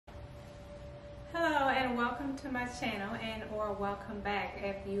and welcome to my channel, and or welcome back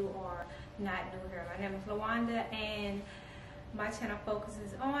if you are not new here. My name is Lawanda and my channel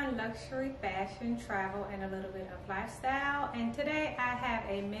focuses on luxury, fashion, travel, and a little bit of lifestyle. And today I have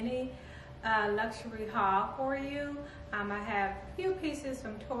a mini luxury haul for you. I have a few pieces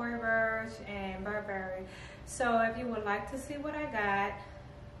from Tory, Burch, and Burberry. So if you would like to see what I got,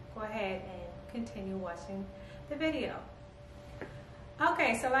 go ahead and continue watching the video.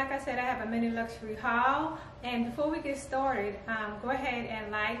 Okay, so like I said, I have a mini luxury haul, and before we get started, go ahead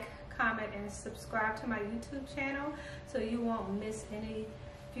and like, comment, and subscribe to my YouTube channel so you won't miss any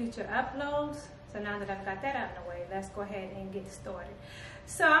future uploads. So now that I've got that out of the way, let's go ahead and get started.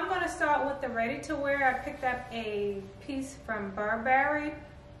 So I'm going to start with the ready-to-wear. I picked up a piece from Burberry.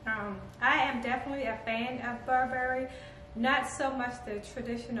 I am definitely a fan of Burberry, not so much the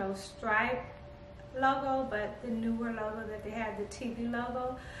traditional stripe logo, but the newer logo that they have, the TV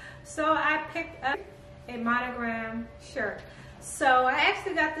logo. So I picked up a monogram shirt. So I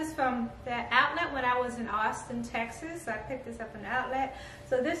actually got this from the outlet when I was in Austin, Texas. I picked this up in the outlet.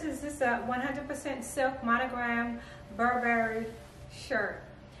 So this is just a 100% silk monogram Burberry shirt.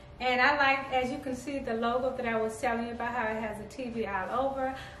 And I like, as you can see, the logo that I was telling you about, how it has a TV all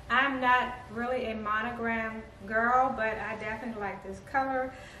over. I'm not really a monogram girl, but I definitely like this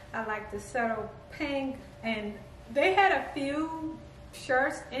color. I like the subtle pink, and they had a few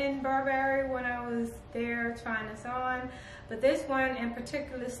shirts in Burberry when I was there trying this on, but this one in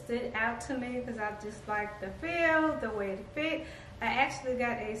particular stood out to me because I just like the feel, the way it fit. I actually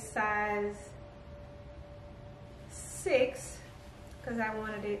got a size 6 because I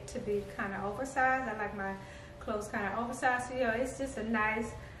wanted it to be kind of oversized. I like my clothes kind of oversized, so yeah, it's just a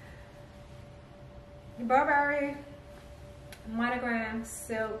nice Burberry monogram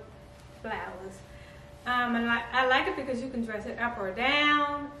silk blouse. I like it because you can dress it up or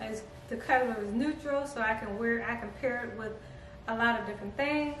down. As the color is neutral, so I can pair it with a lot of different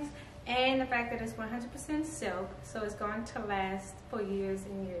things, and the fact that it's 100% silk, so it's going to last for years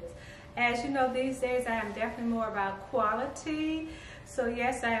and years. As you know, these days I am definitely more about quality, so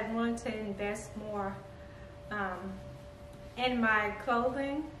yes, I am willing to invest more in my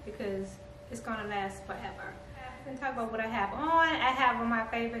clothing because it's going to last forever. And talk about what I have on. I have on my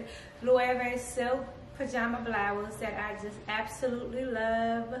favorite Burberry silk pajama blouse that I just absolutely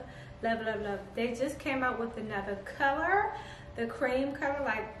love, love, love, love. They just came out with another color, the cream color,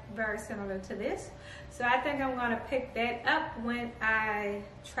 like very similar to this. So I think I'm gonna pick that up when I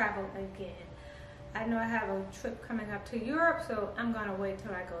travel again. I know I have a trip coming up to Europe, so I'm gonna wait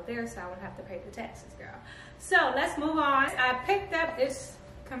till I go there so I won't have to pay the taxes, girl. So let's move on. I picked up this.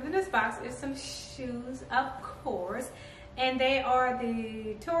 Comes in this box is some shoes, of course, and they are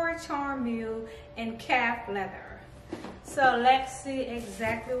the Tory Charm Mule in calf leather. So let's see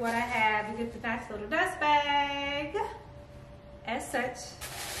exactly what I have. You get the nice little dust bag as such.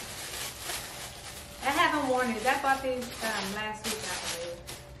 I haven't worn these. I bought these last week, I believe.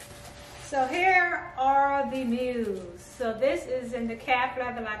 So here are the mules. So this is in the calf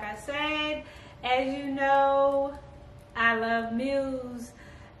leather, like I said. As you know, I love mules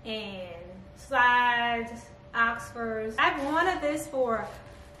and slides, Oxfords. I've wanted this for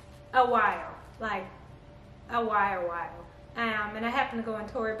a while, like a while. And I happened to go in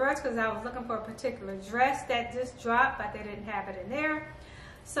Tory Burch because I was looking for a particular dress that just dropped, but they didn't have it in there.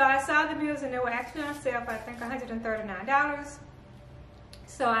 So I saw the mules and they were actually on sale for I think $139.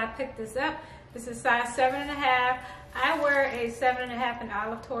 So I picked this up. This is size 7.5. I wear a 7.5 in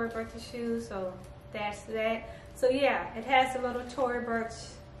all of Tory Burch's shoes, so that's that. So yeah, it has the little Tory Burch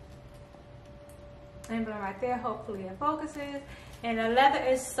emblem right there. Hopefully it focuses. And the leather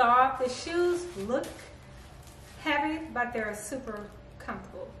is soft. The shoes look heavy, but they're super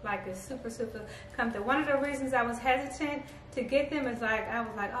comfortable. Like, it's super, super comfortable. One of the reasons I was hesitant to get them is like, I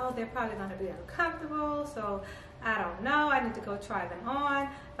was like, oh, they're probably going to be uncomfortable. So I don't know. I need to go try them on.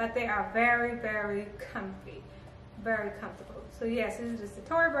 But they are very, very comfy. Very comfortable. So yes, this is the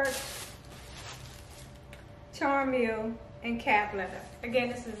Tory Burch Charm Mule in calf leather. Again,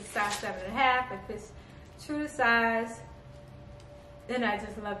 this is a size 7.5. It fits true to size. And I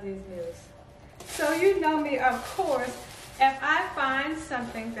just love these mules. So you know me, of course, if I find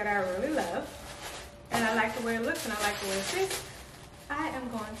something that I really love, and I like the way it looks and I like the way it fits, I am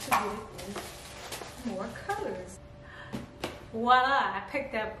going to get it in more colors. Voila, I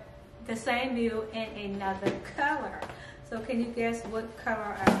picked up the same mule in another color. So can you guess what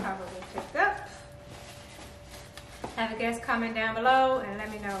color I probably picked up? Have a guess, comment down below and let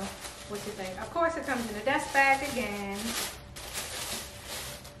me know what you think. Of course, it comes in a dust bag again.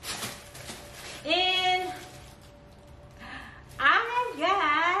 And I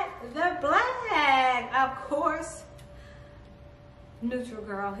got the black. of course, neutral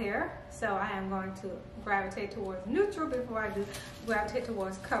girl here. So I am going to gravitate towards neutral before I do gravitate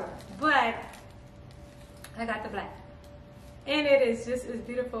towards color. But I got the black. And it is just as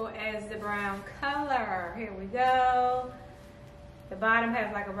beautiful as the brown color. Here we go. The bottom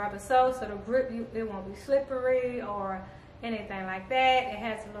has like a rubber sole, so the grip, it won't be slippery or anything like that. It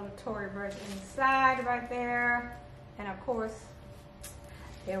has a little Tory Burch inside right there. And of course,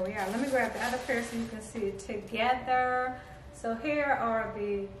 there we are. Let me grab the other pair so you can see it together. So here are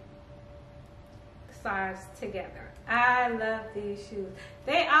the sides together. I love these shoes.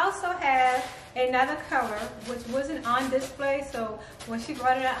 They also have another color which wasn't on display, so when she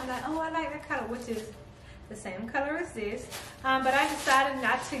brought it out, I'm like, oh, I like that color, which is the same color as this. But I decided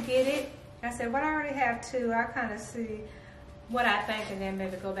not to get it. I said, well, I already have two. I'll kind of see what I think and then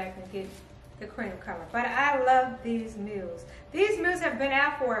maybe go back and get the cream color. But I love these mules. These mules have been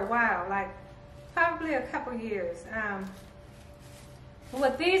out for a while, like probably a couple years.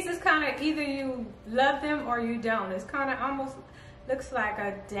 With these, it's kind of either you love them or you don't. It's kind of almost looks like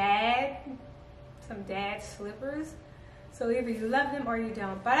some dad slippers. So either you love them or you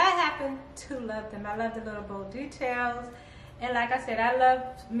don't. But I happen to love them. I love the little bow details. And like I said, I love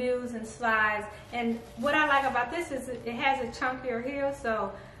mules and slides. And what I like about this is it has a chunkier heel,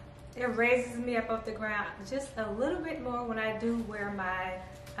 so it raises me up off the ground just a little bit more when I do wear my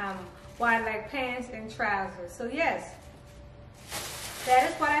wide leg pants and trousers. So yes, that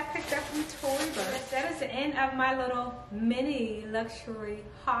is what I picked up from Tory. That is the end of my little mini luxury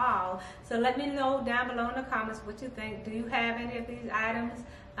haul. So let me know down below in the comments what you think. Do you have any of these items?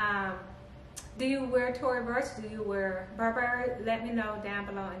 Do you wear Tory Burch? Do you wear Burberry? Let me know down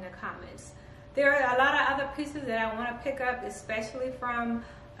below in the comments. There are a lot of other pieces that I want to pick up, especially from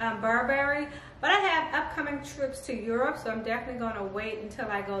Burberry. But I have upcoming trips to Europe, so I'm definitely going to wait until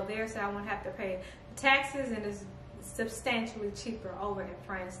I go there so I won't have to pay taxes, and it's substantially cheaper over in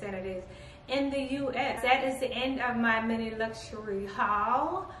France than it is in the US. That is the end of my mini luxury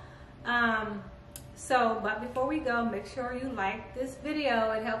haul. But before we go, make sure you like this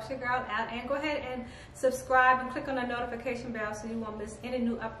video. It helps your girl out. And go ahead and subscribe and click on the notification bell so you won't miss any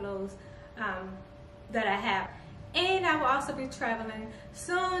new uploads that I have. And I will also be traveling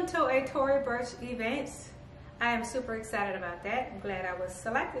soon to a Tory Burch event. I am super excited about that. I'm glad I was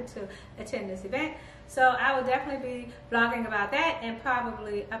selected to attend this event. So I will definitely be vlogging about that and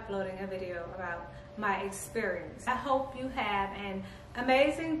probably uploading a video about my experience. I hope you have an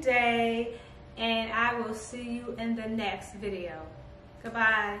amazing day, and I will see you in the next video.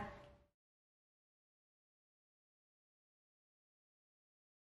 Goodbye.